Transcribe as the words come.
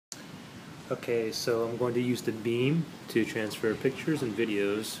Okay, so I'm going to use the Beam to transfer pictures and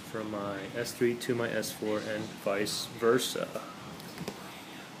videos from my S3 to my S4 and vice versa.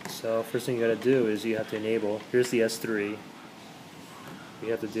 So first thing you gotta do is you have to enable, here's the S3. What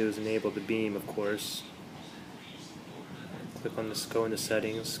you have to do is enable the Beam, of course. Click on this, go into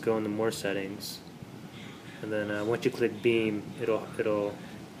settings, go into more settings, and then once you click Beam, it'll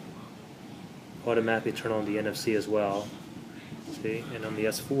automatically turn on the NFC as well. See, and on the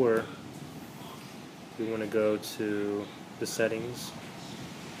S4, we want to go to the settings,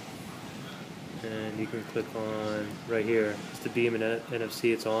 and you can click on right here. It's the Beam and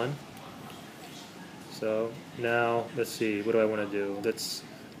NFC. It's on. So now let's see. What do I want to do? Let's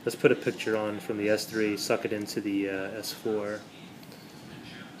put a picture on from the S3. Suck it into the S4.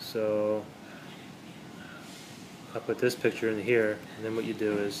 So I'll put this picture in here, and then what you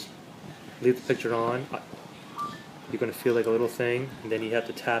do is leave the picture on. You're going to feel like a little thing, and then you have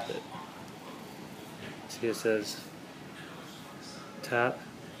to tap it. See, it says tap.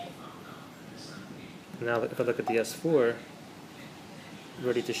 Now if I look at the S4,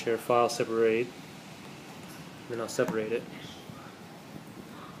 ready to share file, separate, then I'll separate it.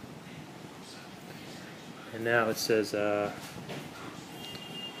 And now it says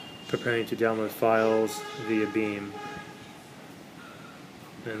preparing to download files via Beam.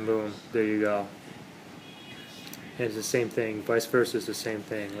 And boom, there you go. And it's the same thing, vice versa is the same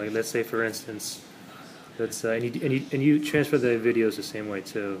thing. Like let's say for instance, and you transfer the videos the same way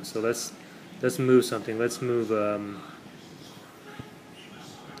too. So let's move something. Let's move.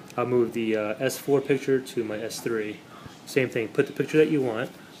 I'll move the S4 picture to my S3. Same thing. Put the picture that you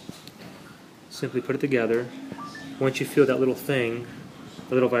want. Simply put it together. Once you feel that little thing,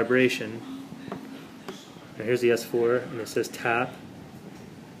 a little vibration. Now here's the S4, and it says tap.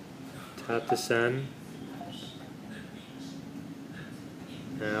 Tap to send.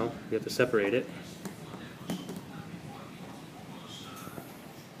 Now you have to separate it.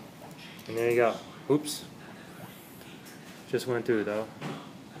 And there you go. Oops. Just went through though.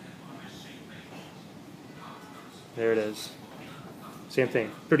 There it is. Same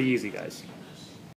thing. Pretty easy, guys.